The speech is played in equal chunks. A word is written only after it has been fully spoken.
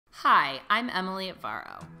Hi, I'm Emily at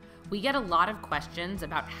Varo. We get a lot of questions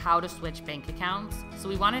about how to switch bank accounts, so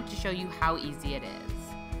we wanted to show you how easy it is.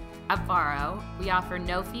 At Varo, we offer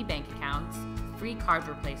no-fee bank accounts, free card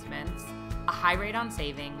replacements, a high rate on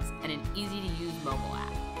savings, and an easy-to-use mobile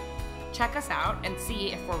app. Check us out and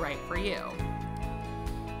see if we're right for you.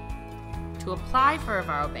 To apply for a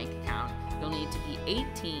Varo bank account, you'll need to be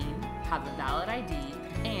 18, have a valid ID,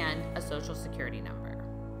 and a social security number.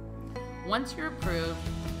 Once you're approved,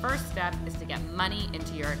 the first step is to get money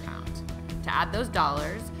into your account. To add those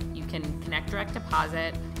dollars, you can connect direct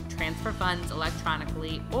deposit, transfer funds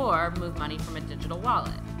electronically, or move money from a digital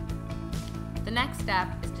wallet. The next step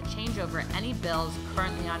is to change over any bills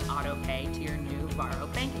currently on autopay to your new Varo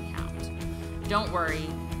bank account. Don't worry,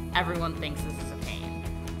 everyone thinks this is a pain.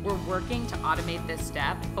 We're working to automate this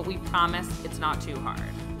step, but we promise it's not too hard.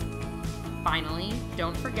 Finally,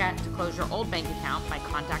 don't forget to close your old bank account by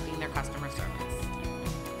contacting their customer service.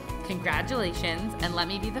 Congratulations, and let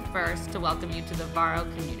me be the first to welcome you to the Varo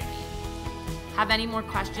community. Have any more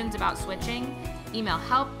questions about switching? Email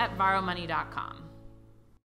help@varomoney.com.